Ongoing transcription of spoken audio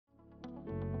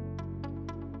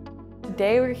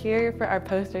Today we're here for our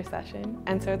poster session,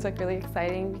 and so it's like really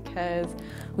exciting because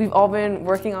we've all been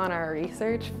working on our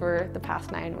research for the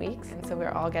past 9 weeks, and so we're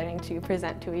all getting to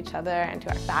present to each other and to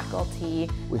our faculty.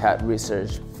 We had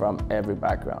research from every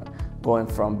background, going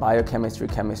from biochemistry,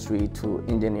 chemistry to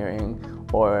engineering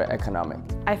or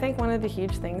economics. I think one of the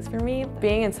huge things for me,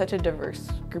 being in such a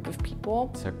diverse group of people.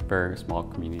 It's a very small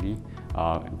community,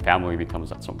 and family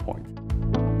becomes at some point.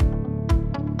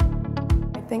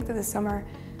 I think that the summer,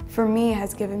 for me,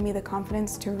 has given me the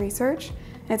confidence to research,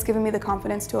 and it's given me the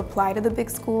confidence to apply to the big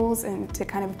schools and to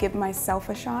kind of give myself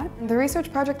a shot. The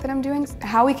research project that I'm doing is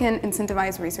how we can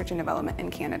incentivize research and development in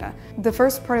Canada. The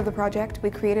first part of the project, we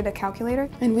created a calculator,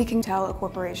 and we can tell a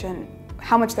corporation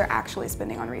how much they're actually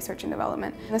spending on research and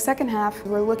development. In the second half,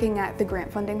 we're looking at the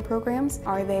grant funding programs.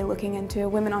 Are they looking into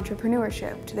women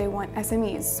entrepreneurship? Do they want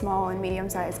SMEs, small and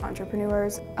medium-sized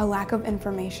entrepreneurs? A lack of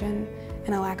information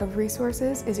and a lack of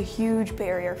resources is a huge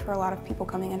barrier for a lot of people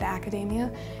coming into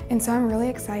academia. And so I'm really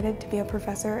excited to be a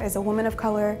professor as a woman of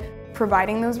color,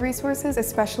 providing those resources,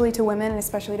 especially to women and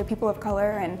especially to people of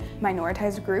color and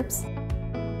minoritized groups.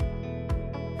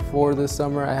 For this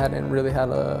summer, I hadn't really had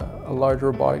a large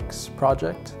robotics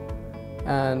project,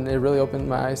 and it really opened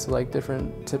my eyes to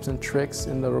different tips and tricks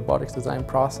in the robotics design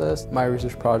process. My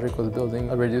research project was building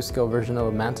a reduced scale version of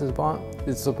a mantis bot.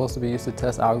 It's supposed to be used to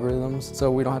test algorithms, so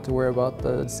we don't have to worry about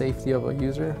the safety of a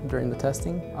user during the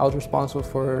testing. I was responsible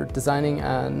for designing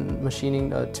and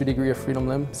machining a 2 degree of freedom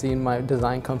limb. Seeing my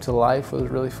design come to life was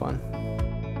really fun.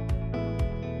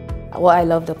 What I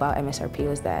loved about MSRP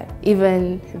was that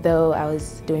even though I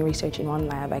was doing research in one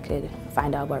lab, I could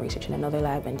find out about research in another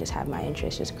lab and just have my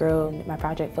interest just grow. My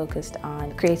project focused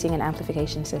on creating an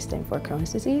amplification system for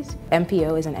Crohn's disease.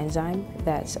 MPO is an enzyme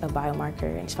that's a biomarker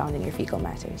and it's found in your fecal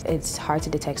matter. It's hard to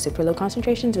detect super low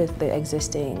concentrations with the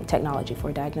existing technology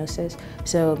for diagnosis.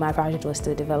 So my project was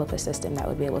to develop a system that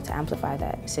would be able to amplify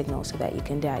that signal so that you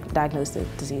can diagnose the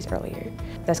disease earlier.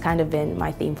 That's kind of been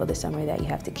my theme for the summer, that you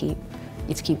have to keep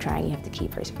trying, you have to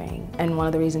keep persevering. And one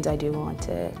of the reasons I do want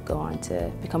to go on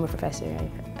to become a professor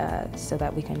so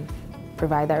that we can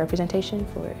provide that representation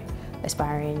for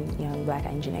aspiring young Black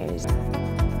engineers. I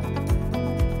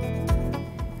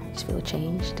just feel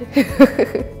changed.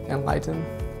 Enlightened.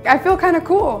 I feel kind of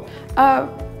cool.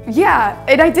 Yeah,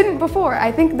 and I didn't before.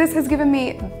 I think this has given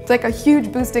me a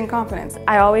huge boost in confidence.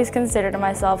 I always considered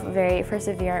myself a very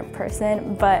perseverant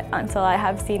person, but until I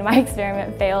have seen my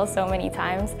experiment fail so many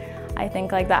times, I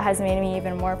think that has made me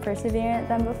even more perseverant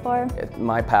than before.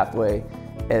 My pathway,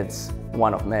 it's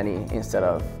one of many instead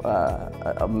of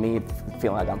me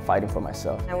feeling like I'm fighting for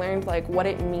myself. I learned what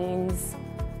it means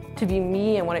to be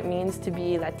me and what it means to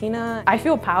be Latina. I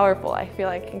feel powerful. I feel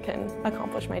like I can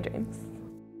accomplish my dreams.